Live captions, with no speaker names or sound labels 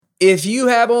If you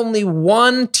have only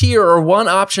one tier or one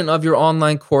option of your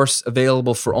online course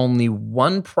available for only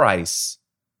one price,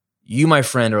 you, my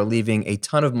friend, are leaving a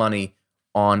ton of money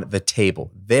on the table.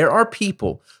 There are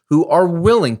people who are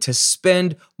willing to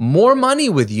spend more money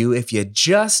with you if you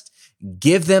just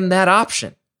give them that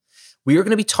option. We are going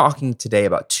to be talking today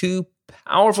about two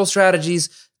powerful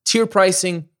strategies, tier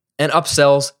pricing and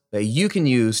upsells that you can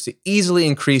use to easily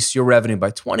increase your revenue by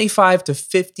 25 to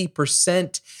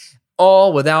 50%,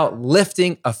 all without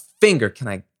lifting a finger. Can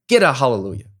I get a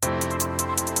hallelujah?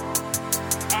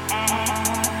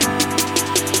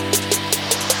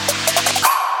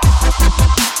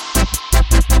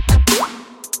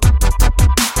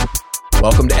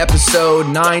 Welcome to episode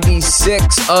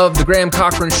 96 of The Graham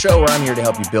Cochran Show, where I'm here to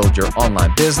help you build your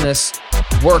online business,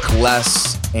 work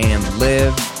less, and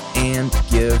live and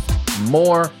give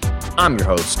more. I'm your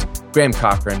host, Graham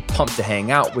Cochran, pumped to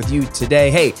hang out with you today.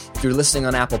 Hey, if you're listening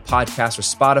on Apple Podcasts or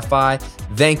Spotify,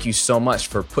 thank you so much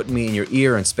for putting me in your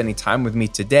ear and spending time with me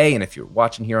today. And if you're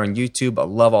watching here on YouTube, I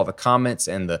love all the comments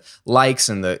and the likes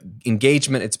and the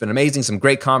engagement. It's been amazing. Some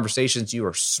great conversations. You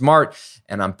are smart,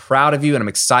 and I'm proud of you, and I'm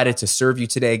excited to serve you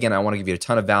today. Again, I want to give you a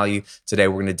ton of value today.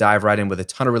 We're going to dive right in with a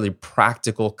ton of really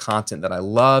practical content that I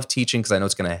love teaching because I know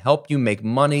it's going to help you make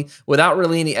money without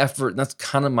really any effort. And that's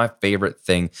kind of my favorite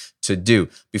thing to do.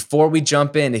 Before we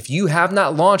jump in, if you have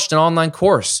not launched an online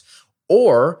course,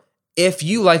 or if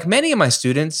you, like many of my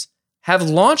students, have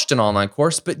launched an online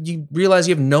course, but you realize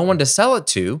you have no one to sell it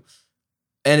to,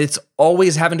 and it's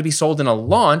always having to be sold in a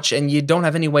launch, and you don't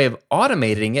have any way of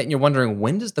automating it, and you're wondering,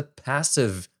 when does the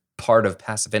passive part of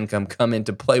passive income come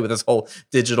into play with this whole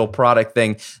digital product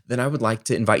thing, then I would like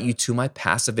to invite you to my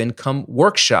passive income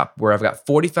workshop, where I've got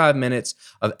 45 minutes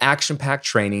of action-packed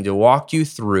training to walk you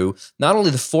through not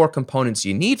only the 4 components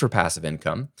you need for passive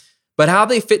income, but how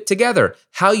they fit together,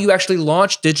 how you actually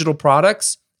launch digital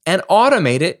products and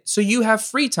automate it so you have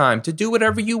free time to do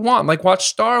whatever you want, like watch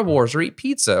Star Wars or eat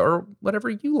pizza or whatever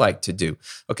you like to do,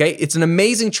 okay? It's an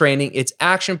amazing training. It's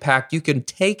action-packed. You can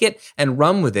take it and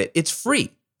run with it. It's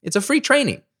free. It's a free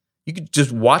training. You can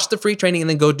just watch the free training and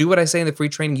then go do what I say in the free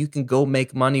training. You can go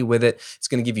make money with it. It's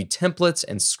going to give you templates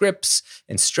and scripts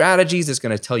and strategies. It's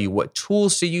going to tell you what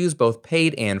tools to use, both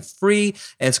paid and free.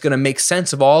 And it's going to make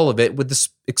sense of all of it with this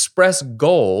express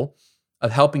goal of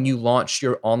helping you launch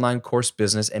your online course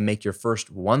business and make your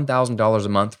first $1,000 a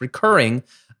month recurring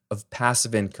of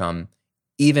passive income,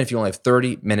 even if you only have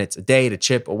 30 minutes a day to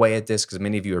chip away at this, because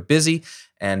many of you are busy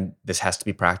and this has to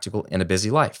be practical in a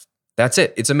busy life. That's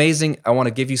it. It's amazing. I want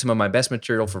to give you some of my best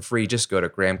material for free. Just go to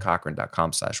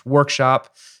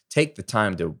grahamcochran.com/workshop. Take the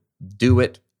time to do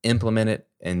it, implement it,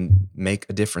 and make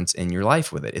a difference in your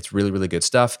life with it. It's really, really good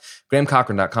stuff.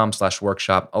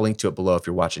 grahamcochran.com/workshop. I'll link to it below if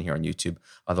you're watching here on YouTube.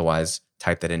 Otherwise,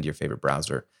 type that into your favorite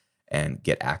browser and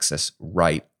get access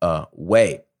right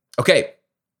away. Okay,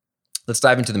 let's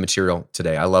dive into the material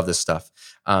today. I love this stuff.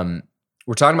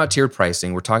 We're talking about tiered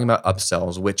pricing. We're talking about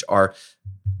upsells, which are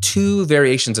 2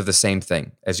 variations of the same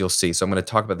thing, as you'll see. So I'm going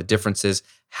to talk about the differences,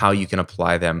 how you can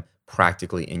apply them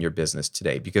practically in your business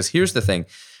today. Because here's the thing.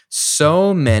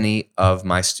 So many of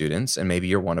my students, and maybe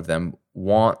you're one of them,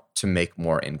 want to make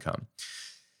more income.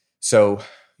 So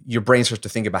your brain starts to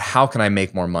think about, how can I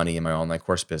make more money in my online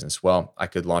course business? Well, I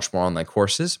could launch more online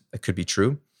courses. It could be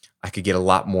true. I could get a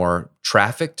lot more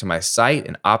traffic to my site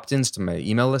and opt-ins to my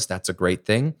email list. That's a great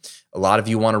thing. A lot of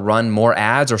you want to run more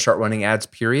ads or start running ads,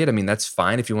 period. I mean, that's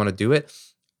fine if you want to do it.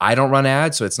 I don't run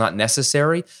ads, so it's not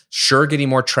necessary. Sure, getting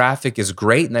more traffic is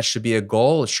great, and that should be a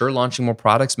goal. Sure, launching more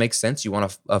products makes sense. You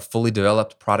want a fully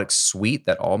developed product suite.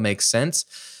 That all makes sense.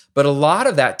 But a lot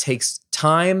of that takes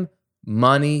time,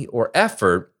 money, or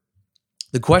effort.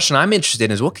 The question I'm interested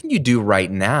in is, what can you do right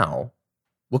now?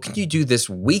 What can you do this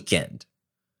weekend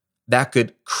that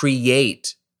could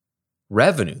create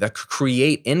revenue, that could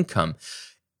create income?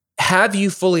 Have you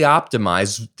fully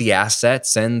optimized the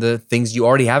assets and the things you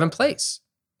already have in place?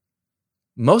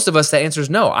 Most of us, the answer is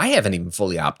no. I haven't even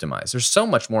fully optimized. There's so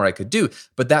much more I could do,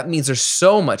 but that means there's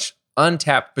so much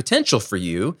untapped potential for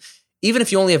you, even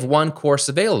if you only have one course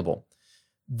available.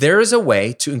 There is a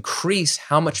way to increase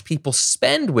how much people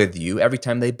spend with you every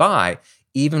time they buy,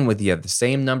 even with you have the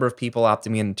same number of people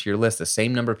opting into your list, the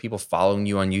same number of people following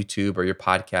you on YouTube or your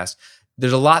podcast.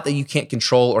 There's a lot that you can't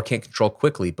control or can't control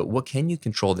quickly, but what can you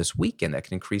control this weekend that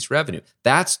can increase revenue?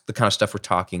 That's the kind of stuff we're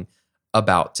talking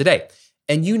about today.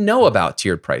 And you know about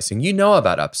tiered pricing. You know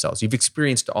about upsells. You've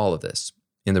experienced all of this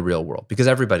in the real world because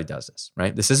everybody does this,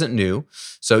 right? This isn't new.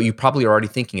 So you probably are already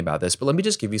thinking about this, but let me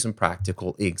just give you some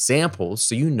practical examples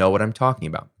so you know what I'm talking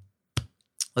about.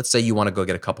 Let's say you want to go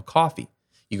get a cup of coffee.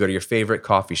 You go to your favorite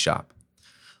coffee shop.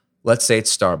 Let's say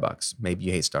it's Starbucks. Maybe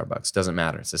you hate Starbucks. Doesn't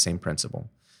matter. It's the same principle.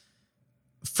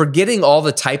 Forgetting all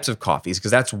the types of coffees,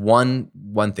 because that's one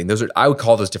thing. I would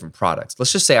call those different products.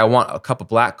 Let's just say I want a cup of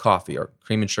black coffee or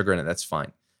cream and sugar in it. That's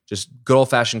fine. Just good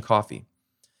old-fashioned coffee.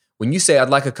 When you say, I'd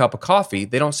like a cup of coffee,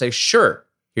 they don't say, sure,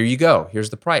 here you go.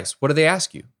 Here's the price. What do they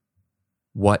ask you?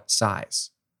 What size?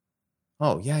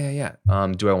 Oh, yeah.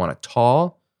 Do I want a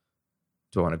tall?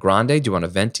 Do I want a grande? Do you want a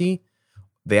venti?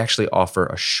 They actually offer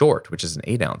a short, which is an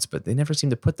 8 ounce, but they never seem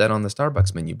to put that on the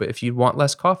Starbucks menu. But if you want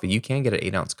less coffee, you can get an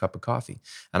 8 ounce cup of coffee.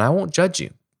 And I won't judge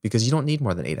you because you don't need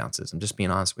more than 8 ounces. I'm just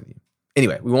being honest with you.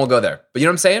 Anyway, we won't go there. But you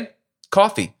know what I'm saying?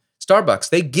 Coffee, Starbucks,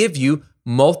 they give you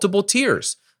multiple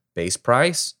tiers. Base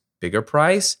price, bigger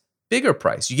price, bigger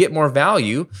price. You get more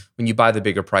value when you buy the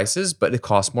bigger prices, but it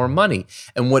costs more money.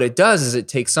 And what it does is it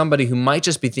takes somebody who might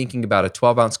just be thinking about a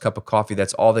 12 ounce cup of coffee,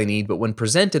 that's all they need. But when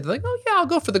presented, they're like, oh yeah, I'll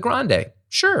go for the grande.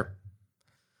 Sure.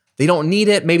 They don't need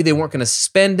it. Maybe they weren't going to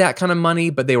spend that kind of money,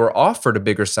 but they were offered a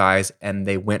bigger size and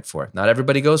they went for it. Not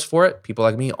everybody goes for it. People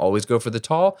like me always go for the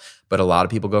tall, but a lot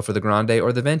of people go for the grande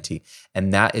or the venti.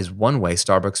 And that is one way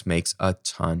Starbucks makes a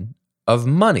ton of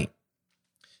money.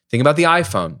 Think about the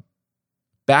iPhone.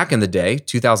 Back in the day,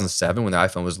 2007, when the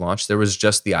iPhone was launched, there was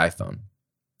just the iPhone.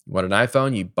 You wanted an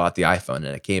iPhone, you bought the iPhone, and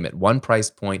it came at one price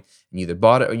point, and you either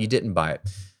bought it or you didn't buy it.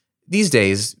 These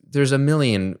days, there's a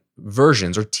million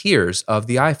versions or tiers of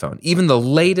the iPhone. Even the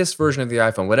latest version of the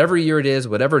iPhone, whatever year it is,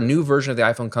 whatever new version of the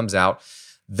iPhone comes out,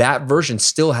 that version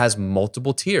still has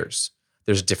multiple tiers.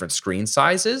 There's different screen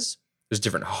sizes, there's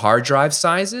different hard drive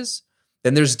sizes.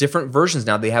 Then there's different versions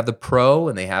now. They have the Pro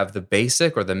and they have the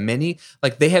Basic or the Mini.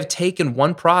 Like they have taken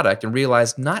one product and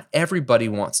realized not everybody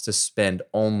wants to spend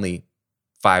only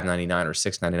 $599 or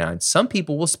 $699. Some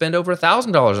people will spend over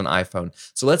 $1,000 on iPhone.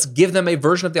 So let's give them a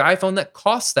version of the iPhone that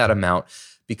costs that amount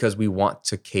because we want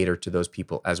to cater to those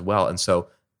people as well. And so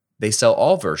they sell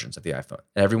all versions of the iPhone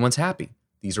and everyone's happy.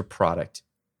 These are product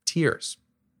tiers.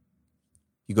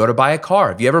 You go to buy a car.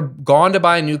 Have you ever gone to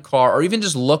buy a new car or even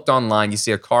just looked online, you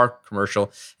see a car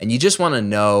commercial and you just want to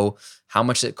know how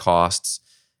much it costs?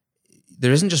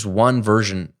 There isn't just one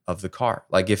version of the car.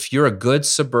 Like if you're a good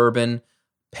suburban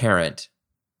parent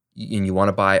and you want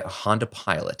to buy a Honda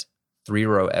Pilot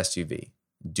 3-row SUV,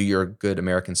 do your good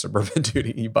American suburban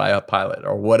duty. You buy a Pilot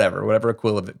or whatever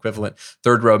equivalent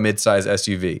third-row midsize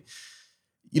SUV.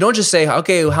 You don't just say,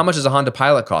 okay, how much does a Honda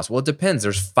Pilot cost? Well, it depends.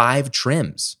 There's 5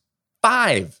 trims.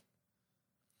 5.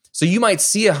 So you might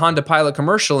see a Honda Pilot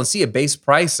commercial and see a base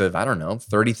price of, I don't know,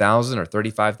 $30,000 or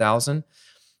 $35,000.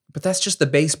 But that's just the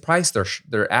base price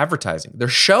they're advertising. They're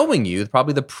showing you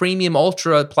probably the premium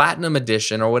ultra platinum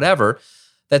edition or whatever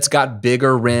that's got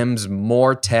bigger rims,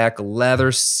 more tech,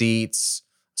 leather seats,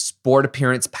 sport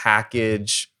appearance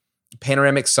package,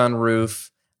 panoramic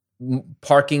sunroof,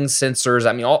 parking sensors,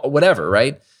 I mean, whatever,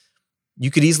 right?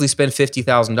 You could easily spend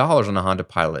 $50,000 on a Honda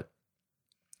Pilot.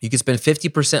 You could spend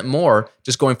 50% more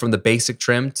just going from the basic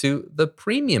trim to the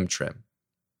premium trim.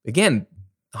 Again,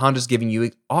 Honda's giving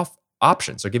you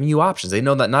options. They're giving you options. They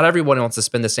know that not everyone wants to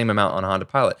spend the same amount on a Honda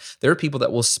Pilot. There are people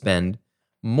that will spend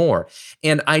more.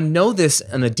 And I know this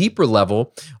on a deeper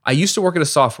level. I used to work at a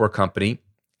software company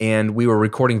and we were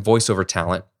recording voiceover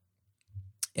talent.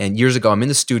 And years ago, I'm in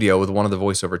the studio with one of the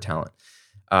voiceover talent.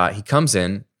 He comes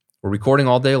in, we're recording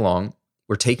all day long.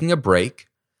 We're taking a break.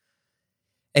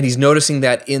 And he's noticing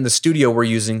that in the studio, we're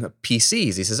using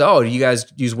PCs. He says, oh, do you guys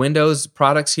use Windows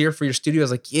products here for your studio? I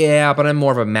was like, yeah, but I'm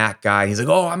more of a Mac guy. And he's like,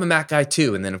 oh, I'm a Mac guy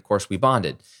too. And then, of course, we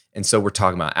bonded. And so we're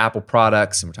talking about Apple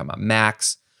products and we're talking about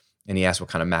Macs. And he asked what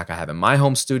kind of Mac I have in my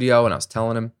home studio. And I was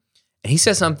telling him. And he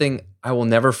said something I will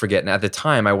never forget. And at the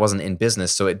time, I wasn't in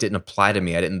business, so it didn't apply to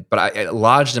me. But it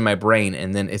lodged in my brain.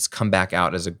 And then it's come back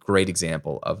out as a great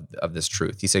example of this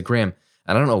truth. He said, Graham,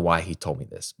 and I don't know why he told me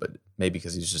this, but maybe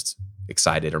because he's just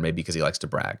excited or maybe because he likes to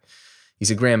brag. He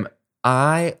said, Graham,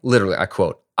 I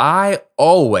quote, I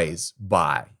always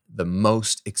buy the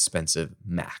most expensive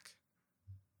Mac.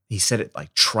 He said it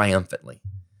like triumphantly.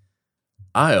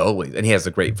 And he has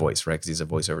a great voice, right? Because he's a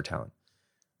voiceover talent.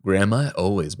 Graham, I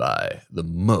always buy the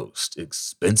most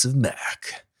expensive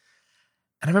Mac.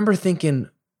 And I remember thinking,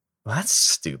 well, that's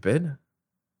stupid.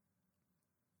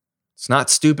 It's not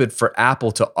stupid for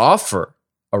Apple to offer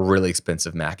a really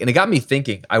expensive Mac. And it got me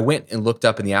thinking. I went and looked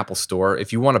up in the Apple store.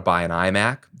 If you want to buy an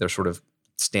iMac, they're sort of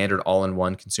standard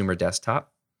all-in-one consumer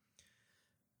desktop.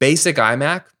 Basic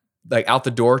iMac, like out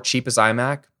the door, cheapest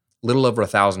iMac, little over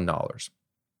 $1,000,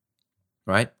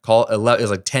 right? It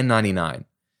was like $1,099.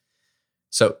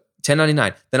 So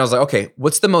 $1,099. Then I was like, okay,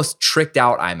 what's the most tricked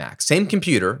out iMac? Same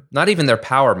computer, not even their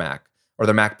Power Mac or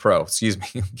their Mac Pro. Excuse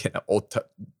me,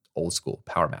 old school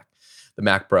Power Mac, the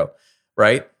Mac Pro,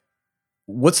 right?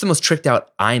 what's the most tricked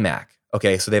out iMac?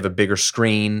 Okay, so they have a bigger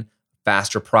screen,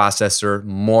 faster processor,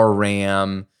 more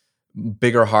RAM,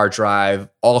 bigger hard drive,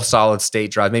 all solid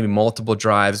state drive, maybe multiple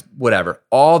drives, whatever.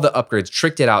 All the upgrades,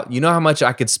 tricked it out. You know how much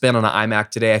I could spend on an iMac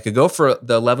today? I could go for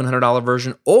the $1,100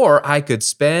 version, or I could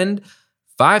spend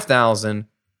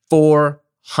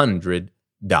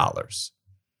 $5,400.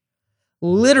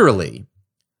 Literally,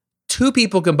 two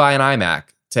people can buy an iMac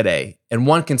today, and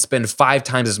one can spend 5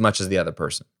 times as much as the other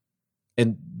person.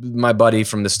 And my buddy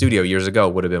from the studio years ago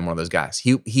would have been one of those guys.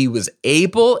 He was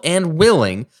able and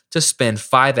willing to spend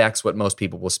 5x what most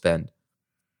people will spend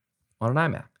on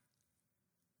an iMac.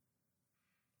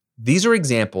 These are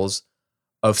examples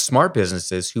of smart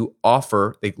businesses who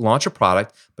they launch a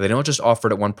product, but they don't just offer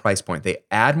it at one price point. They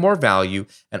add more value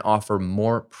and offer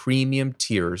more premium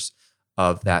tiers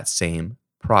of that same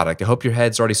product. I hope your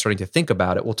head's already starting to think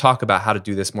about it. We'll talk about how to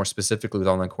do this more specifically with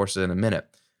online courses in a minute.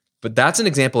 But that's an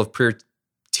example of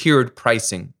tiered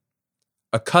pricing.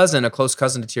 A close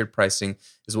cousin to tiered pricing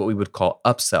is what we would call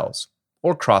upsells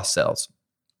or cross-sells,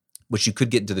 which you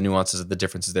could get into the nuances of the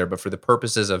differences there. But for the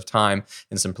purposes of time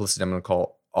and simplicity, I'm going to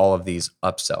call all of these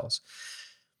upsells.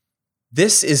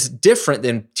 This is different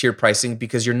than tiered pricing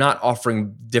because you're not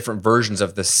offering different versions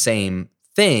of the same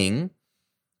thing.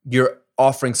 You're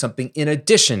offering something in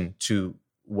addition to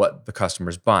what the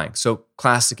customer's buying. So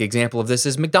classic example of this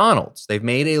is McDonald's. They've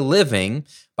made a living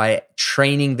by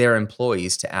training their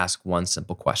employees to ask one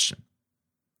simple question.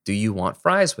 Do you want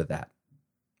fries with that?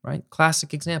 Right?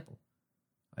 Classic example.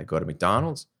 I go to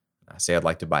McDonald's, I say I'd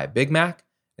like to buy a Big Mac,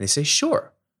 and they say,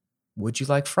 sure. Would you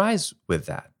like fries with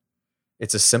that?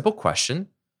 It's a simple question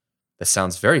that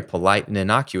sounds very polite and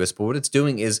innocuous, but what it's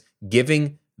doing is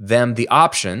giving them the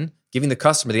option, giving the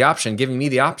customer the option, giving me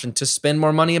the option to spend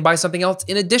more money and buy something else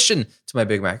in addition to my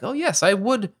Big Mac. Oh, yes, I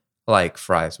would like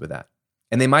fries with that.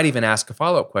 And they might even ask a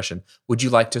follow-up question. Would you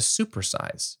like to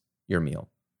supersize your meal?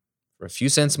 For a few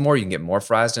cents more, you can get more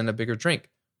fries and a bigger drink,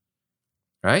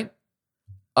 right?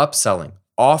 Upselling,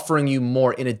 offering you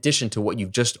more in addition to what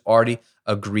you've just already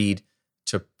agreed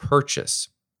to purchase.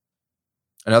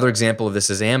 Another example of this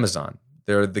is Amazon.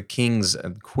 They're the kings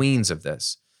and queens of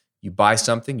this. You buy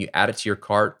something, you add it to your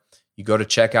cart, you go to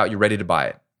checkout, you're ready to buy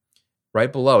it.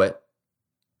 Right below it,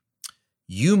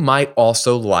 you might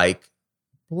also like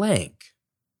blank.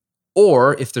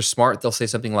 Or if they're smart, they'll say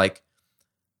something like,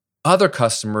 other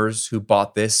customers who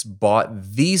bought this bought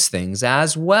these things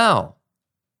as well,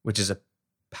 which is a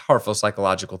powerful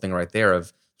psychological thing right there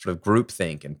of sort of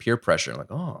groupthink and peer pressure.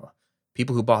 Like, oh,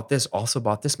 people who bought this also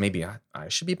bought this. Maybe I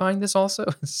should be buying this also.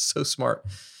 It's so smart.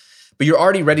 But you're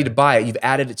already ready to buy it. You've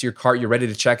added it to your cart. You're ready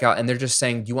to check out. And they're just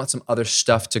saying, do you want some other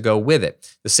stuff to go with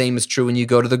it? The same is true when you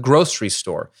go to the grocery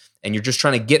store and you're just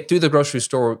trying to get through the grocery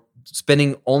store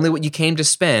spending only what you came to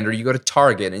spend, or you go to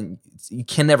Target and you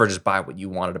can never just buy what you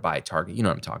wanted to buy at Target. You know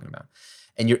what I'm talking about.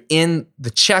 And you're in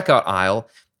the checkout aisle,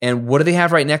 and what do they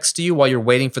have right next to you while you're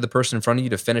waiting for the person in front of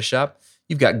you to finish up?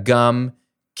 You've got gum,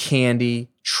 candy,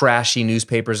 trashy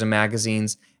newspapers and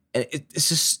magazines, and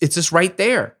it's just right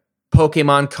there.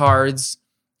 Pokemon cards.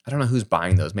 I don't know who's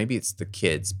buying those. Maybe it's the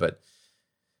kids, but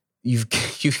you've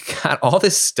got all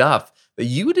this stuff that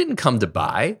you didn't come to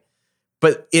buy,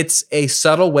 but it's a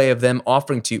subtle way of them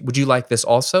offering to you. Would you like this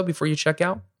also before you check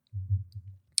out?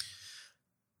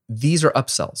 These are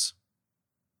upsells.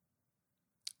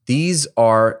 These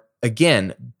are,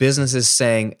 again, businesses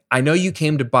saying, I know you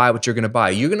came to buy what you're going to buy.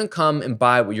 You're going to come and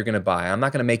buy what you're going to buy. I'm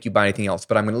not going to make you buy anything else,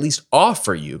 but I'm going to at least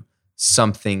offer you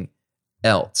something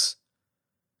else.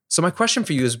 So my question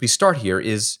for you as we start here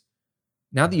is,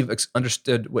 now that you've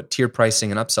understood what tiered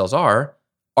pricing and upsells are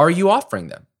you offering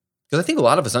them? Because I think a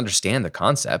lot of us understand the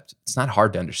concept. It's not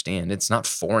hard to understand. It's not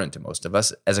foreign to most of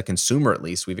us. As a consumer, at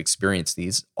least, we've experienced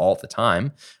these all the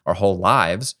time, our whole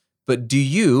lives. But do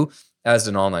you, as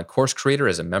an online course creator,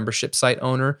 as a membership site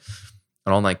owner,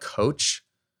 an online coach,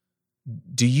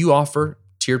 do you offer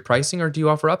tiered pricing or do you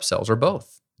offer upsells or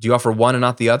both? Do you offer one and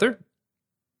not the other?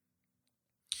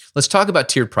 Let's talk about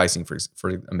tiered pricing for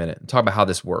a minute and talk about how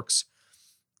this works.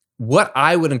 What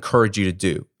I would encourage you to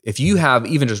do, if you have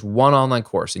even just one online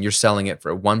course and you're selling it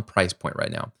for one price point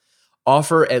right now,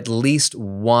 offer at least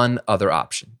one other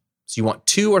option. So you want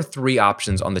 2 or 3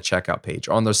 options on the checkout page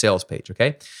or on the sales page,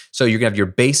 okay? So you're gonna have your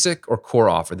basic or core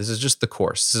offer. This is just the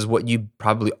course. This is what you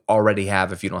probably already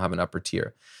have if you don't have an upper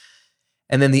tier.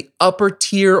 And then the upper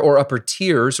tier or upper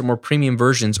tiers or more premium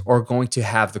versions are going to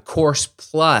have the course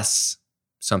plus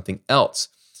something else.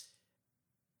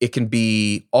 It can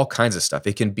be all kinds of stuff.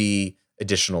 It can be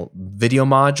additional video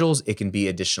modules. It can be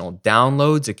additional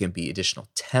downloads. It can be additional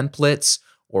templates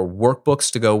or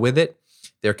workbooks to go with it.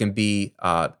 There can be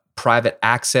private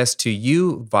access to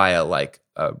you via like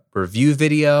a review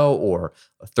video or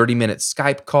a 30-minute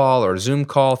Skype call or a Zoom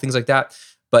call, things like that.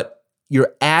 But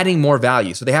you're adding more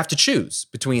value. So they have to choose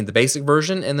between the basic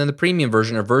version and then the premium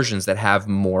version, or versions that have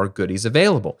more goodies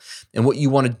available. And what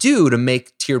you want to do to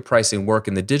make tiered pricing work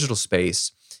in the digital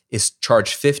space is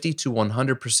charge 50 to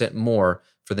 100% more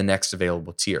for the next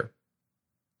available tier.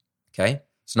 Okay?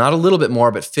 It's not a little bit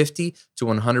more, but 50 to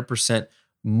 100%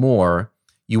 more.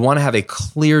 You want to have a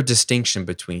clear distinction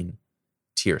between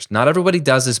tiers. Not everybody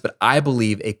does this, but I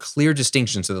believe a clear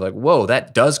distinction. So they're like, whoa,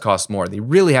 that does cost more. They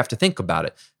really have to think about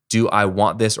it. Do I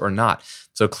want this or not?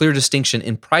 So clear distinction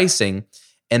in pricing.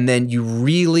 And then you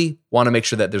really want to make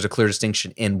sure that there's a clear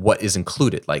distinction in what is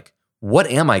included. Like, what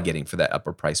am I getting for that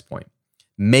upper price point?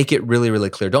 Make it really, really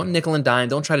clear. Don't nickel and dime.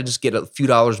 Don't try to just get a few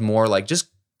dollars more. Like, just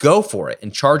go for it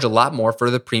and charge a lot more for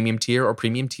the premium tier or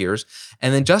premium tiers,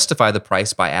 and then justify the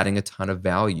price by adding a ton of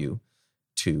value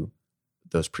to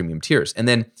those premium tiers. And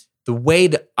then the way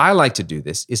that I like to do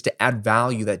this is to add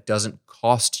value that doesn't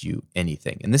cost you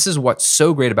anything. And this is what's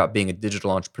so great about being a digital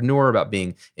entrepreneur, about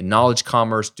being in knowledge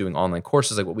commerce, doing online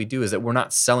courses. Like, what we do is that we're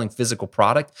not selling physical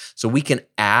product. So we can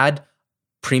add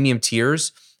premium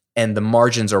tiers and the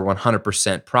margins are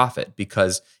 100% profit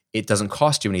because it doesn't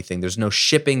cost you anything. There's no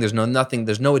shipping. There's no nothing.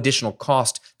 There's no additional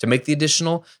cost to make the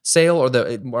additional sale or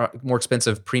the more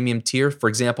expensive premium tier. For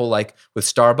example, like with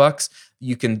Starbucks,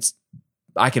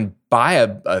 I can buy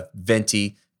a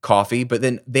venti coffee, but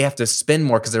then they have to spend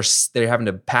more because they're having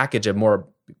to package a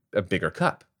bigger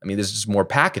cup. I mean, there's just more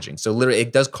packaging. So literally,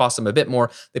 it does cost them a bit more.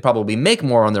 They probably make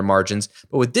more on their margins,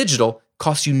 but with digital, it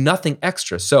costs you nothing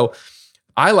extra. So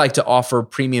I like to offer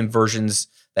premium versions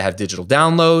that have digital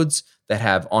downloads, that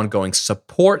have ongoing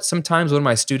support. Sometimes one of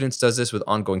my students does this with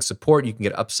ongoing support. You can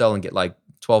get upsell and get like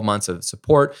 12 months of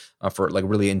support for like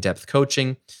really in-depth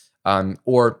coaching,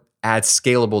 or add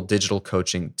scalable digital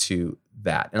coaching to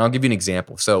that. And I'll give you an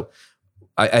example. So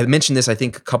I mentioned this, I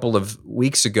think, a couple of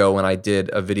weeks ago when I did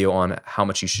a video on how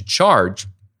much you should charge.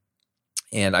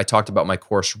 And I talked about my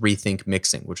course, Rethink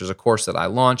Mixing, which is a course that I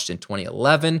launched in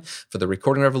 2011 for the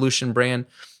Recording Revolution brand.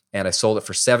 And I sold it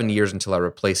for 7 years until I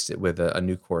replaced it with a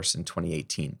new course in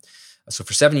 2018. So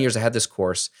for 7 years, I had this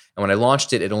course. And when I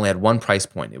launched it, it only had one price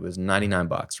point. It was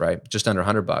 $99, right? Just under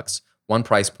 $100, one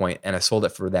price point. And I sold it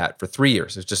for that for 3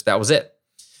 years. It's just, that was it.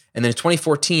 And then in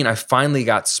 2014, I finally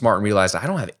got smart and realized I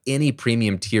don't have any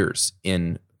premium tiers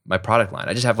in my product line.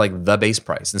 I just have like the base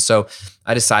price. And so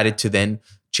I decided to then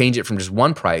change it from just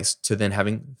one price to then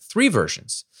having 3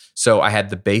 versions. So I had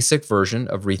the basic version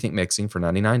of Rethink Mixing for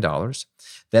 $99.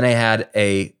 Then I had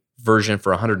a version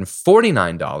for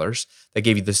 $149 that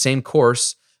gave you the same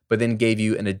course, but then gave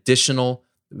you an additional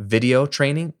video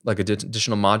training, like an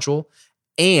additional module.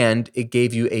 And it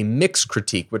gave you a mix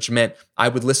critique, which meant I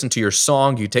would listen to your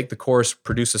song. You take the course,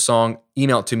 produce a song,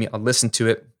 email it to me. I'd listen to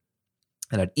it,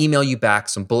 and I'd email you back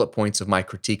some bullet points of my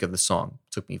critique of the song.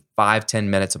 It took me 5-10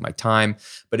 minutes of my time,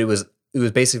 but it was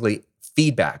basically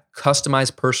feedback,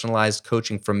 customized, personalized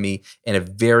coaching from me in a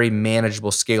very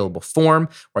manageable, scalable form,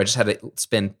 where I just had to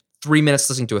spend 3 minutes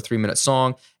listening to a 3-minute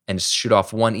song and just shoot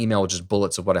off one email with just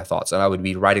bullets of what I thought. So I would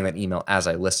be writing that email as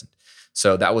I listened.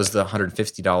 So that was the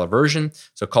 $150 version.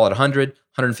 So call it $100,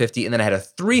 $150, and then I had a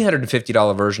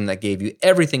 $350 version that gave you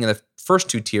everything in the first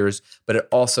 2 tiers, but it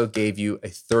also gave you a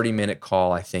 30-minute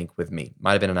call, I think, with me.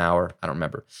 Might have been an hour, I don't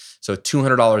remember. So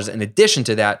 $200 in addition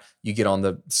to that, you get on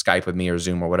the Skype with me or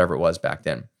Zoom or whatever it was back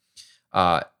then.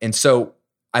 And so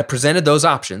I presented those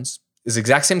options. This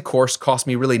exact same course cost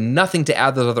me really nothing to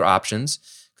add those other options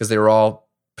because they were all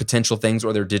potential things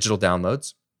or they're digital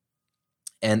downloads.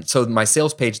 And so my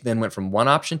sales page then went from one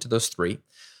option to those 3.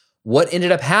 What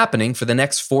ended up happening for the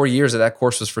next 4 years that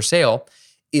course was for sale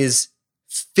is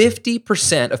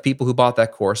 50% of people who bought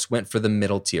that course went for the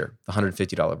middle tier, the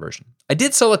 $150 version. I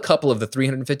did sell a couple of the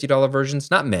 $350 versions,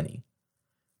 not many,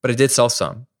 but I did sell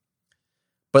some.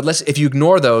 But if you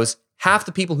ignore those, half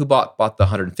the people who bought the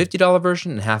 $150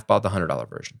 version and half bought the $100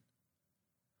 version.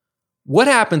 What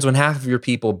happens when half of your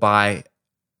people buy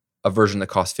a version that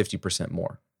costs 50%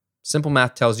 more? Simple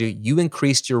math tells you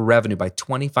increased your revenue by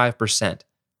 25%.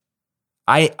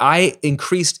 I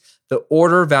increased the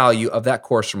order value of that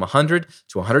course from $100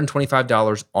 to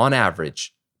 $125 on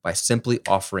average by simply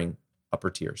offering upper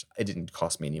tiers. It didn't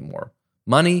cost me any more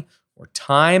money or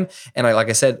time. And like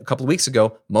I said a couple of weeks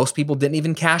ago, most people didn't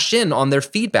even cash in on their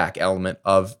feedback element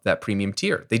of that premium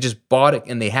tier. They just bought it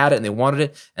and they had it and they wanted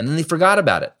it and then they forgot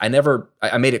about it.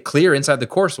 I made it clear inside the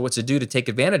course what to do to take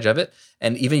advantage of it.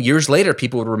 And even years later,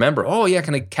 people would remember, oh yeah,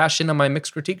 can I cash in on my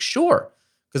mixed critique? Sure.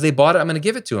 because they bought it, I'm going to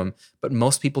give it to them. But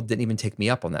most people didn't even take me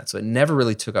up on that. So it never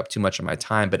really took up too much of my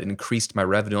time, but it increased my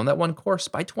revenue on that one course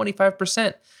by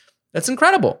 25%. That's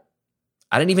incredible.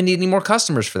 I didn't even need any more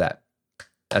customers for that.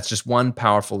 That's just one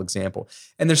powerful example.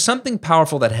 And there's something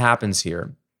powerful that happens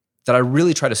here that I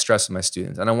really try to stress with my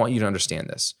students. And I want you to understand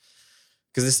this,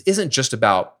 because this isn't just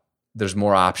about there's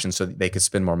more options so that they could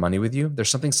spend more money with you. There's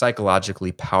something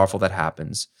psychologically powerful that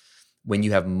happens when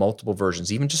you have multiple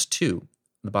versions, even just two on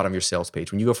the bottom of your sales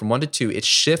page. When you go from 1 to 2, it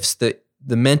shifts the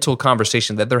mental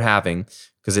conversation that they're having,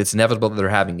 because it's inevitable that they're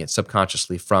having it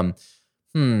subconsciously, from,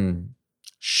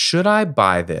 should I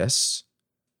buy this,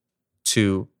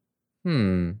 to,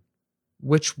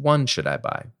 which one should I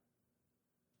buy?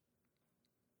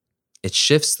 It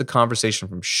shifts the conversation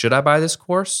from should I buy this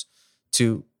course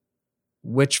to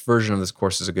which version of this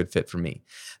course is a good fit for me.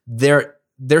 They're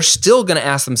still going to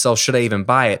ask themselves, should I even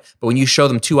buy it? But when you show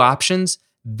them two options,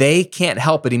 they can't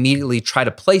help but immediately try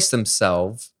to place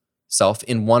themselves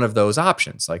in one of those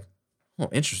options. Like, oh,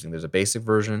 interesting. There's a basic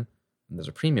version and there's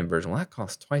a premium version. Well, that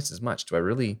costs twice as much. Do I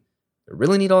really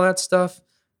need all that stuff?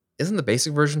 Isn't the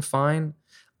basic version fine?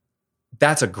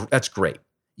 That's great.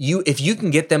 If you can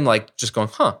get them like just going,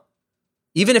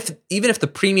 even if the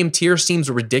premium tier seems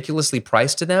ridiculously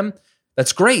priced to them,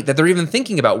 that's great that they're even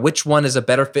thinking about which one is a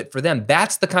better fit for them.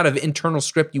 That's the kind of internal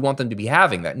script you want them to be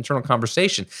having, that internal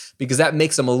conversation, because that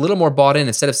makes them a little more bought in.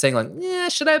 Instead of saying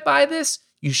like, should I buy this?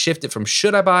 You shift it from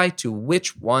should I buy to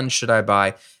which one should I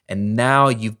buy? And now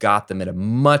you've got them in a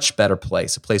much better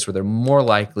place, a place where they're more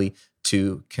likely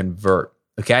to convert.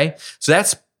 Okay? So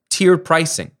that's tiered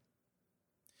pricing.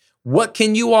 What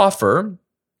can you offer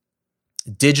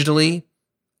digitally,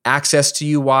 access to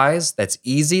you wise, that's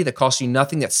easy, that costs you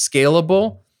nothing, that's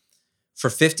scalable,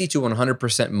 for 50 to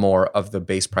 100% more of the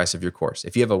base price of your course?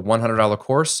 If you have a $100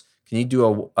 course, can you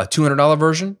do a $200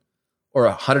 version or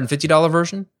a $150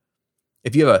 version?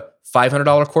 If you have a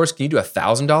 $500 course, can you do a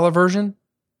 $1,000 version?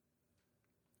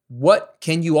 What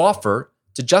can you offer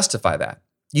to justify that?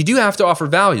 You do have to offer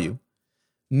value.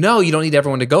 No, you don't need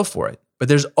everyone to go for it. But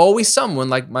there's always someone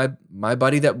like my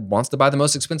buddy that wants to buy the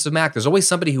most expensive Mac. There's always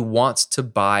somebody who wants to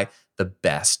buy the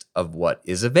best of what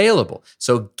is available.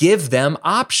 So give them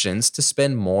options to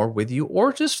spend more with you,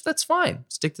 or just, that's fine,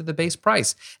 stick to the base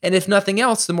price. And if nothing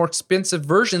else, the more expensive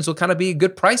versions will kind of be a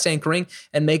good price anchoring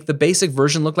and make the basic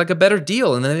version look like a better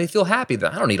deal. And then they feel happy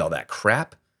that I don't need all that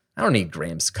crap. I don't need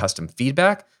Graham's custom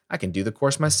feedback. I can do the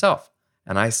course myself.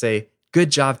 And I say, good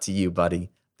job to you,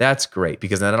 buddy. That's great,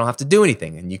 because then I don't have to do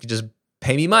anything and you can just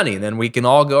pay me money, and then we can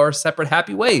all go our separate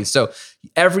happy ways. So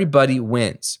everybody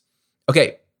wins.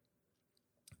 Okay,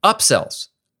 upsells.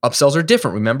 Upsells are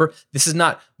different. Remember, this is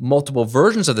not multiple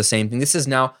versions of the same thing. This is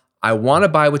now, I want to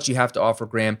buy what you have to offer,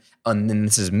 Graham. And then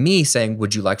this is me saying,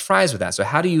 would you like fries with that? So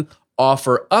how do you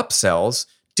offer upsells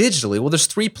digitally? Well, there's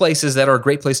 3 places that are a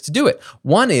great place to do it.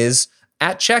 One is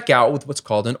at checkout with what's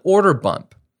called an order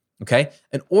bump. Okay,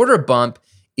 an order bump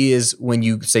is when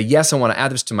you say, yes, I want to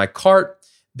add this to my cart.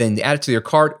 Then you add it to your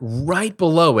cart. Right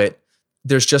below it,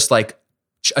 there's just like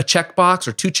a checkbox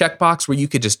or 2 checkboxes where you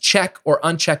could just check or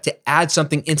uncheck to add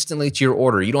something instantly to your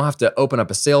order. You don't have to open up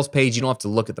a sales page. You don't have to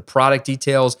look at the product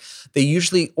details.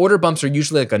 Order bumps are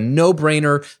usually like a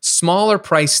no-brainer, smaller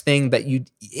price thing that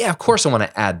of course I want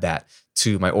to add that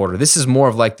to my order. This is more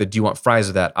of like the do you want fries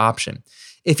with that option.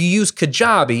 If you use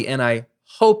Kajabi, and I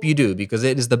hope you do, because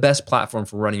it is the best platform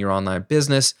for running your online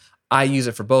business. I use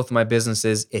it for both of my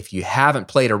businesses. If you haven't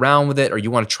played around with it or you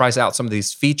want to try out some of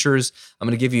these features, I'm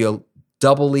going to give you a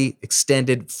doubly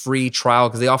extended free trial,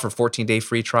 because they offer a 14-day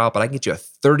free trial, but I can get you a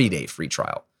 30-day free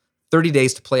trial. 30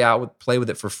 days to play with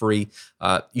it for free.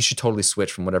 You should totally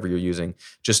switch from whatever you're using.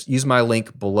 Just use my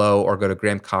link below or go to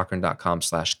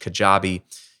grahamcochrane.com/Kajabi.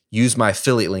 Use my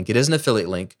affiliate link. It is an affiliate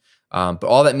link. But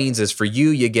all that means is for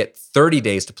you get 30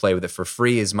 days to play with it for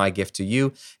free is my gift to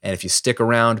you. And if you stick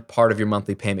around, part of your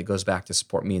monthly payment goes back to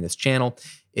support me in this channel.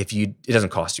 It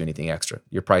doesn't cost you anything extra.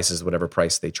 Your price is whatever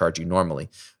price they charge you normally.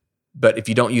 But if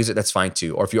you don't use it, that's fine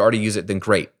too. Or if you already use it, then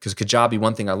great. Because Kajabi,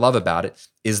 one thing I love about it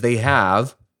is they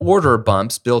have order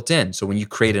bumps built in. So when you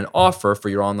create an offer for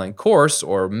your online course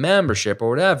or membership or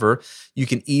whatever, you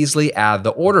can easily add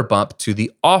the order bump to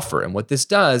the offer. And what this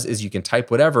does is you can type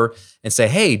whatever and say,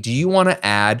 hey, do you want to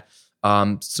add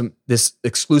this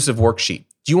exclusive worksheet?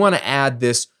 Do you want to add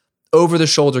this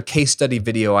over-the-shoulder case study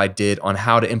video I did on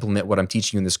how to implement what I'm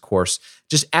teaching you in this course?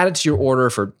 Just add it to your order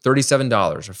for $37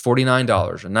 or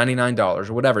 $49 or $99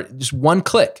 or whatever. Just one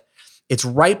click. It's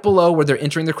right below where they're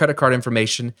entering their credit card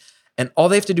information. And all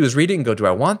they have to do is read it and go, do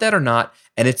I want that or not?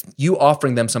 And it's you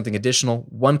offering them something additional.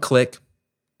 One click,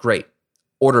 great.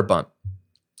 Order bump.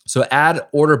 So add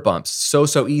order bumps.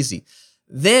 So easy.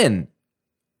 Then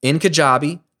in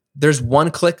Kajabi, there's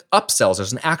one-click upsells.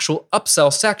 There's an actual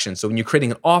upsell section. So when you're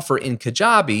creating an offer in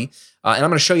Kajabi, and I'm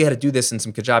going to show you how to do this in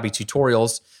some Kajabi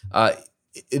tutorials.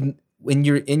 When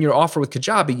you're in your offer with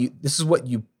Kajabi, this is what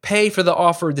you pay for the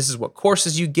offer. This is what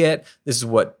courses you get. This is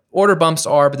what order bumps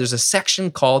are. But there's a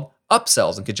section called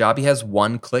upsells, and Kajabi has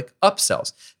one-click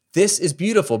upsells. This is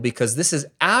beautiful because this is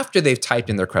after they've typed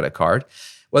in their credit card.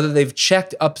 Whether they've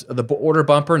checked up the order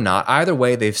bump or not, either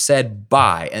way, they've said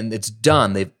buy and it's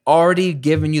done. They've already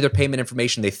given you their payment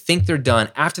information. They think they're done.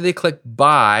 After they click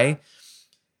buy,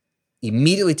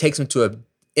 immediately takes them to an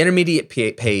intermediate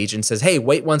page and says, hey,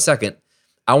 wait 1 second.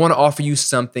 I want to offer you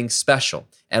something special.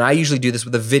 And I usually do this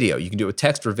with a video. You can do it with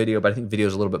text or video, but I think video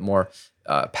is a little bit more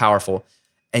powerful.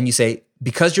 And you say,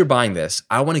 because you're buying this,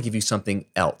 I want to give you something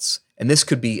else. And this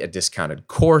could be a discounted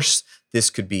course. This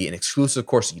could be an exclusive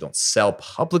course that you don't sell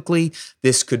publicly.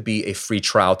 This could be a free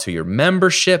trial to your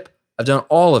membership. I've done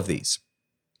all of these.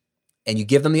 And you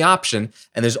give them the option,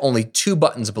 and there's only 2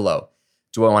 buttons below.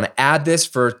 Do I want to add this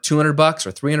for $200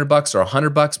 or $300 or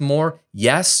 $100 more?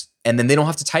 Yes. And then they don't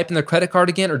have to type in their credit card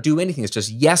again or do anything. It's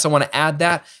just, yes, I want to add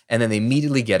that. And then they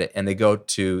immediately get it and they go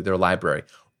to their library.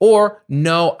 Or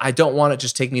no, I don't want it.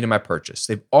 Just take me to my purchase.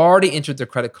 They've already entered their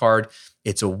credit card.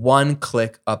 It's a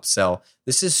one-click upsell.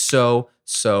 This is so,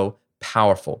 so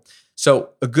powerful. So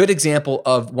a good example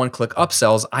of one-click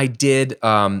upsells, I did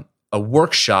a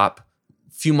workshop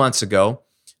a few months ago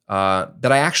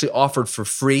that I actually offered for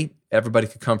free. Everybody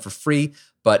could come for free.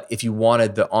 But if you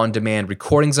wanted the on-demand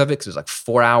recordings of it, because it was like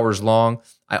 4 hours long,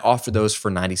 I offered those for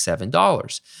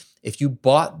 $97. If you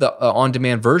bought the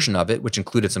on-demand version of it, which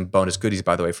included some bonus goodies,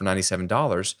 by the way, for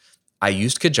 $97, I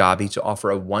used Kajabi to offer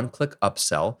a one-click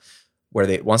upsell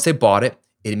where once they bought it,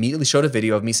 it immediately showed a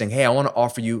video of me saying, hey, I want to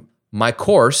offer you my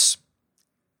course,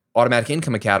 Automatic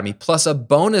Income Academy, plus a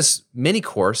bonus mini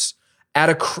course at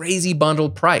a crazy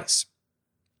bundled price.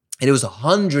 And it was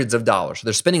hundreds of dollars. So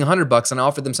they're spending $100 and I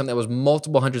offered them something that was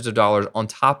multiple hundreds of dollars on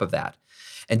top of that.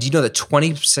 And do you know that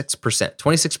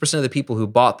 26% of the people who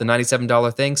bought the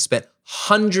 $97 thing spent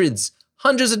hundreds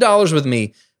of dollars with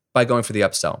me by going for the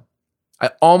upsell? I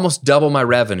almost doubled my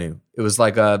revenue. It was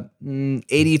like a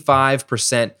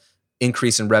 85%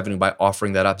 increase in revenue by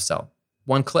offering that upsell.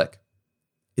 One click.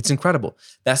 It's incredible.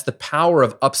 That's the power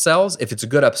of upsells, if it's a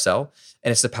good upsell,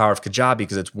 and it's the power of Kajabi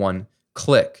because it's one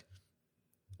click.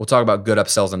 We'll talk about good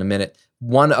upsells in a minute.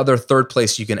 One other third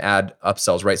place you can add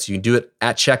upsells, right? So you can do it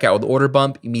at checkout with order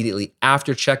bump, immediately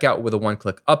after checkout with a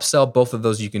one-click upsell. Both of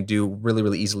those you can do really,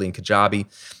 really easily in Kajabi.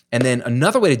 And then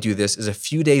another way to do this is a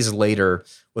few days later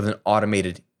with an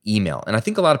automated email. And I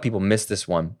think a lot of people miss this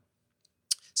one.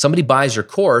 Somebody buys your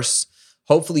course.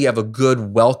 Hopefully you have a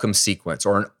good welcome sequence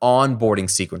or an onboarding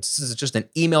sequence. This is just an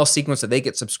email sequence that they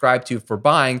get subscribed to for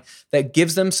buying that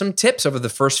gives them some tips over the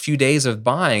first few days of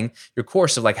buying your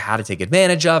course of like how to take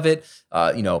advantage of it,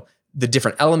 the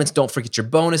different elements. Don't forget your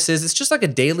bonuses. It's just like a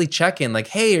daily check-in, like,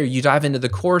 hey, or you dive into the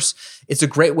course. It's a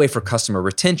great way for customer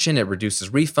retention. It reduces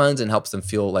refunds and helps them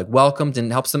feel like welcomed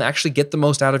and helps them actually get the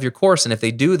most out of your course. And if they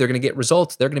do, they're going to get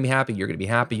results. They're going to be happy. You're going to be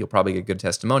happy. You'll probably get good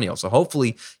testimonial. So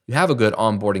hopefully you have a good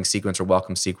onboarding sequence or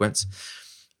welcome sequence.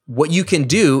 What you can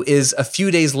do is a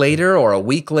few days later or a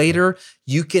week later,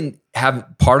 you can have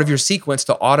part of your sequence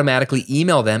to automatically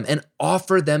email them and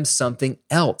offer them something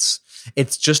else.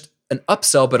 It's just an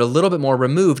upsell, but a little bit more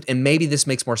removed. And maybe this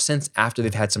makes more sense after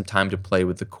they've had some time to play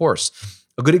with the course.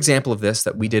 A good example of this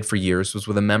that we did for years was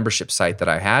with a membership site that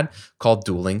I had called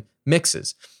Dueling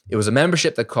Mixes. It was a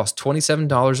membership that cost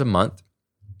 $27 a month.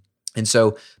 And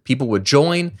so people would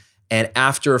join, and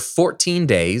after 14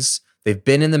 days, they've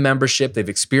been in the membership, they've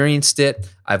experienced it,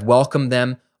 I've welcomed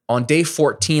them. On day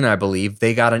 14, I believe,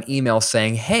 they got an email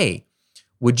saying, hey,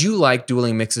 would you like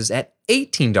Dueling Mixes at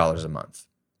 $18 a month?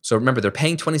 So remember, they're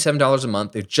paying $27 a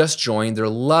month. They've just joined. They're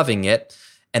loving it.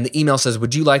 And the email says,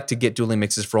 would you like to get Dueling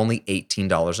Mixes for only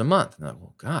 $18 a month? And I'm like,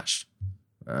 well, gosh,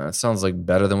 that sounds like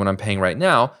better than what I'm paying right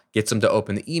now. Gets them to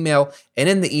open the email. And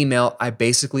in the email, I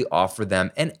basically offer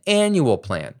them an annual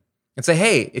plan and say,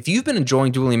 hey, if you've been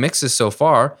enjoying Dueling Mixes so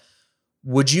far,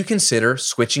 would you consider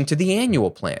switching to the annual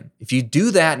plan? If you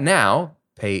do that now,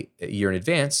 pay a year in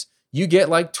advance, you get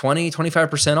like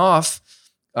 25% off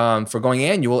for going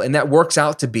annual, and that works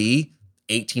out to be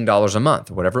 $18 a month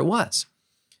or whatever it was.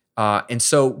 And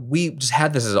so we just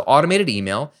had this as an automated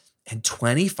email, and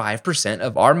 25%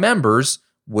 of our members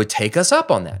would take us up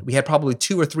on that. We had probably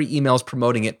 2 or 3 emails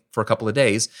promoting it for a couple of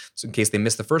days, so in case they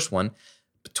missed the first one.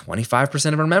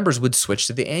 25% of our members would switch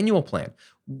to the annual plan.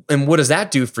 And what does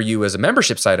that do for you as a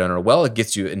membership site owner? Well, it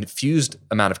gets you an infused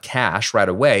amount of cash right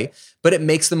away, but it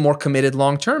makes them more committed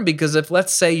long-term, because if,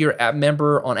 let's say, your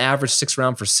member on average sticks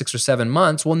around for 6 or 7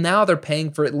 months, well, now they're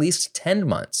paying for at least 10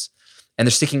 months and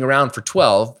they're sticking around for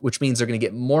 12, which means they're going to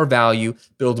get more value,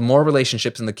 build more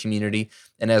relationships in the community.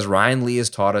 And as Ryan Lee has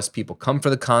taught us, people come for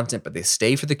the content, but they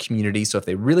stay for the community. So if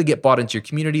they really get bought into your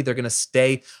community, they're going to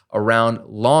stay around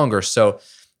longer. So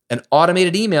an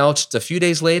automated email just a few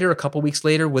days later, a couple weeks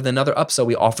later, with another upsell,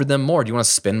 we offered them more. Do you want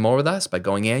to spend more with us by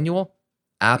going annual?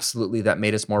 Absolutely. That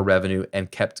made us more revenue and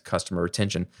kept customer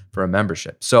retention for a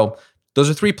membership. So those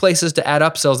are 3 places to add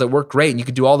upsells that work great. And you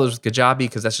can do all those with Kajabi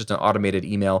because that's just an automated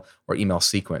email or email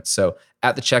sequence. So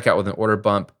at the checkout with an order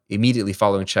bump, immediately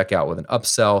following checkout with an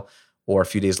upsell, or a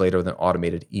few days later with an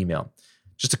automated email.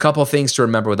 Just a couple of things to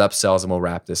remember with upsells, and we'll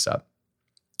wrap this up.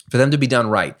 For them to be done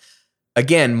right,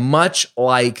 again, much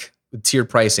like tiered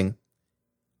pricing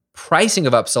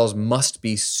of upsells must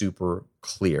be super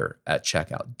clear at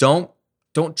checkout.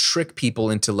 Don't trick people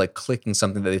into like clicking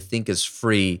something that they think is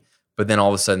free, but then all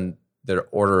of a sudden their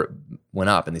order went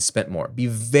up and they spent more. Be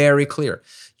very clear.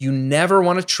 You never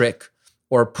want to trick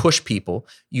or push people.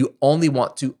 You only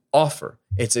want to offer.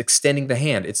 It's extending the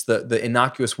hand. It's the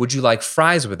innocuous, would you like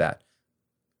fries with that?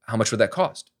 How much would that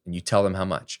cost? And you tell them how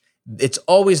much. It's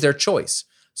always their choice.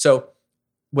 So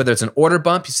whether it's an order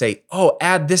bump, you say, oh,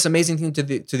 add this amazing thing to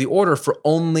the order for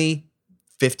only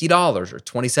 $50 or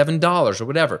 $27 or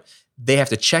whatever. They have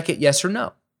to check it yes or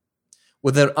no.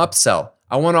 With an upsell,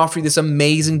 I want to offer you this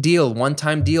amazing deal,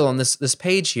 one-time deal on this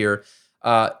page here.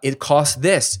 It costs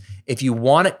this. If you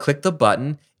want it, click the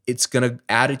button. It's going to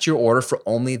add it to your order for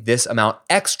only this amount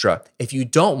extra. If you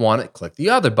don't want it, click the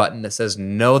other button that says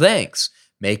no thanks.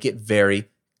 Make it very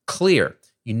clear.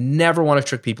 You never want to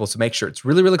trick people, so make sure it's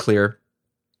really, really clear.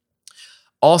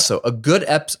 Also, a good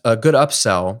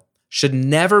upsell should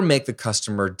never make the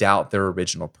customer doubt their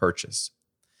original purchase.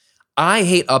 I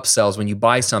hate upsells when you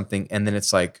buy something and then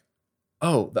it's like,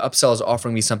 oh, the upsell is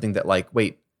offering me something that like,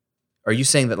 wait, are you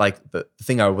saying that like the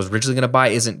thing I was originally going to buy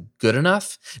isn't good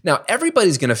enough? Now,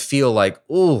 everybody's going to feel like,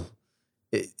 oh,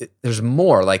 there's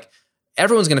more. Like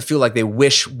everyone's going to feel like they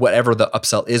wish whatever the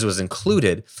upsell is was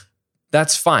included.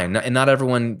 That's fine. And not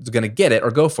everyone's going to get it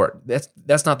or go for it.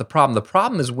 That's not the problem. The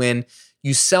problem is when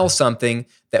you sell something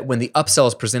that when the upsell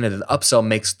is presented, the upsell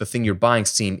makes the thing you're buying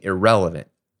seem irrelevant.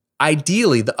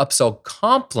 Ideally, the upsell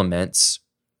complements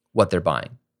what they're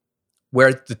buying,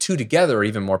 where the two together are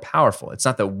even more powerful. It's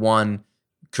not that one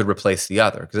could replace the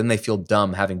other, because then they feel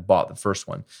dumb having bought the first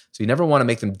one. So you never want to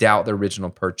make them doubt their original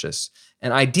purchase.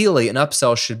 And ideally, an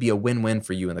upsell should be a win-win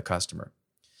for you and the customer.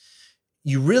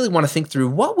 You really want to think through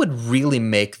what would really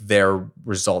make their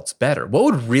results better. What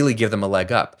would really give them a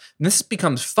leg up? And this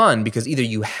becomes fun because either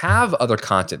you have other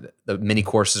content, the mini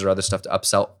courses or other stuff to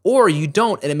upsell, or you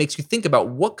don't. And it makes you think about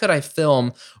what could I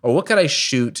film or what could I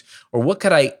shoot or what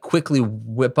could I quickly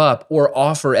whip up or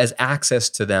offer as access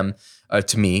to them,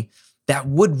 to me, that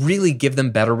would really give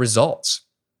them better results.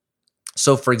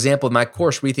 So for example, my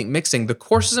course, Rethink Mixing, the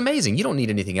course is amazing. You don't need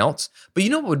anything else. But you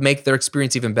know what would make their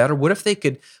experience even better? What if they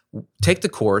could take the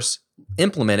course,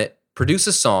 implement it, produce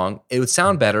a song, it would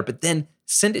sound better, but then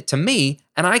send it to me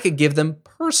and I could give them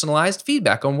personalized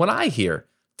feedback on what I hear.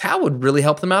 That would really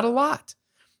help them out a lot.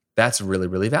 That's really,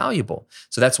 really valuable.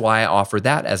 So that's why I offer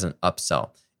that as an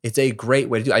upsell. It's a great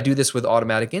way to do. I do this with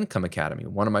Automatic Income Academy.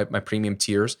 One of my premium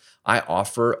tiers, I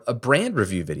offer a brand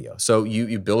review video. So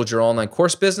you build your online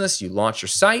course business, you launch your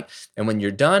site, and when you're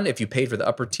done, if you paid for the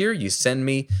upper tier, you send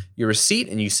me your receipt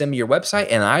and you send me your website,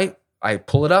 and I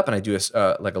pull it up and I do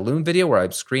like a Loom video where I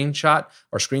screenshot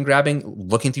or screen grabbing,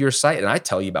 looking through your site, and I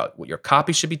tell you about what your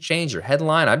copy should be changed, your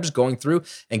headline. I'm just going through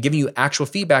and giving you actual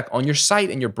feedback on your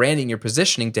site and your branding, your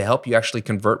positioning to help you actually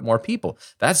convert more people.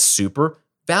 That's super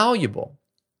valuable.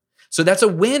 So that's a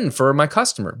win for my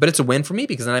customer, but it's a win for me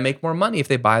because then I make more money if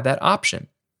they buy that option.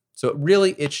 So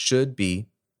really, it should be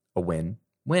a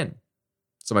win-win.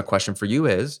 So my question for you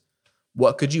is,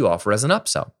 what could you offer as an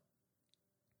upsell?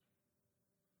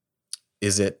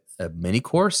 Is it a mini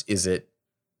course? Is it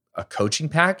a coaching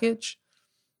package?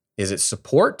 Is it a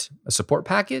support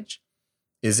package?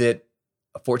 Is it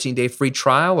a 14-day free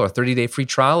trial or a 30-day free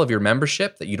trial of your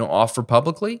membership that you don't offer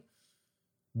publicly?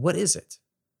 What is it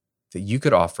that you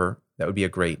could offer that would be a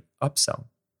great upsell?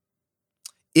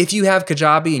 If you have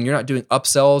Kajabi and you're not doing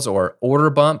upsells or order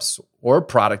bumps or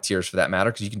product tiers for that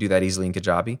matter, because you can do that easily in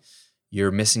Kajabi,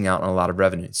 you're missing out on a lot of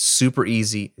revenue. It's super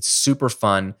easy. It's super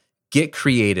fun. Get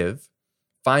creative.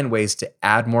 find ways to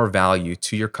add more value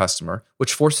to your customer,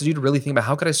 which forces you to really think about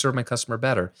how could I serve my customer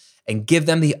better, and give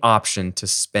them the option to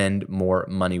spend more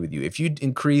money with you. If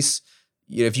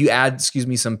you add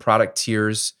some product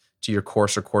tiers to your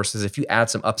course or courses, if you add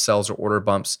some upsells or order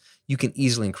bumps, you can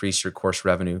easily increase your course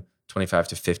revenue 25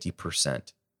 to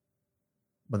 50%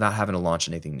 without having to launch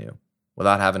anything new,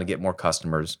 without having to get more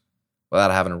customers,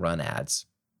 without having to run ads.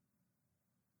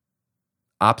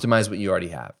 Optimize what you already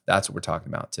have. That's what we're talking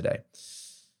about today.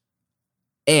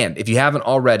 And if you haven't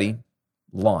already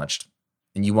launched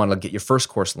and you want to get your first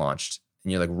course launched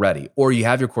and you're like ready, or you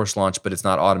have your course launched, but it's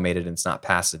not automated and it's not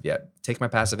passive yet, take my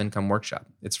passive income workshop.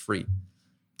 It's free.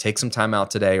 Take some time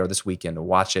out today or this weekend to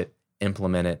watch it,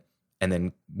 implement it, and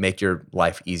then make your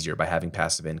life easier by having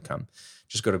passive income.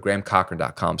 Just go to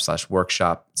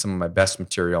grahamcochran.com/workshop. Some of my best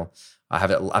material. I've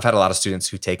had a lot of students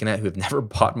who've taken it who have never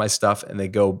bought my stuff, and they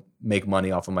go make money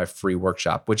off of my free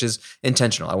workshop, which is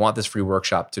intentional. I want this free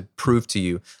workshop to prove to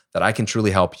you that I can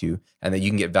truly help you and that you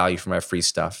can get value from my free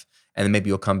stuff. And then maybe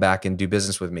you'll come back and do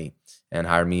business with me and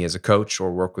hire me as a coach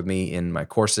or work with me in my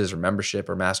courses or membership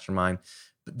or mastermind.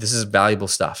 This is valuable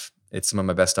stuff. It's some of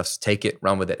my best stuff. So take it,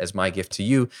 run with it as my gift to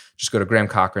you. Just go to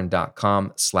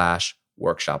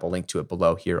grahamcochran.com/workshop. I'll link to it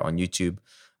below here on YouTube.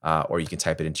 Or you can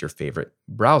type it into your favorite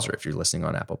browser if you're listening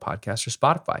on Apple Podcasts or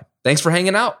Spotify. Thanks for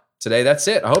hanging out today. That's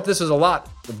it. I hope this was a lot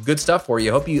of good stuff for you.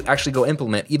 I hope you actually go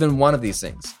implement even one of these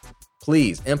things.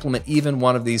 Please implement even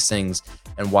one of these things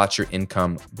and watch your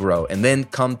income grow. And then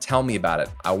come tell me about it.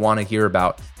 I want to hear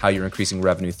about how you're increasing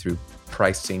revenue through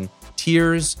pricing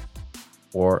tiers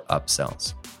or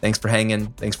upsells. Thanks for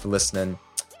hanging. Thanks for listening.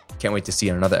 Can't wait to see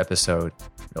you in another episode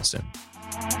real soon.